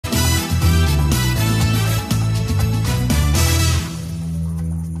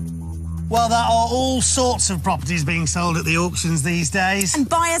Well, there are all sorts of properties being sold at the auctions these days. And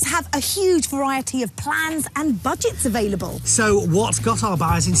buyers have a huge variety of plans and budgets available. So what's got our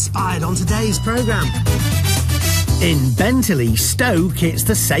buyers inspired on today's programme? In Bentley, Stoke, it's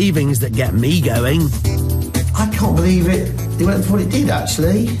the savings that get me going. I can't believe it went for what it did,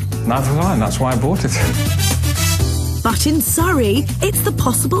 actually. Neither have I, and that's why I bought it. But in Surrey, it's the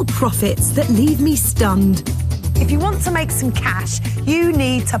possible profits that leave me stunned. If you want to make some cash, you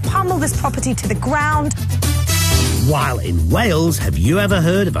need to pummel this property to the ground. While in Wales, have you ever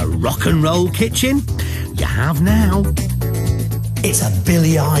heard of a rock and roll kitchen? You have now. It's a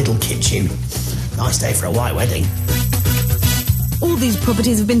Billy Idol kitchen. Nice day for a white wedding. All these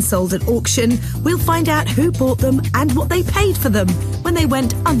properties have been sold at auction. We'll find out who bought them and what they paid for them when they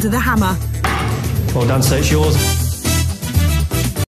went under the hammer. Well done, so it's yours.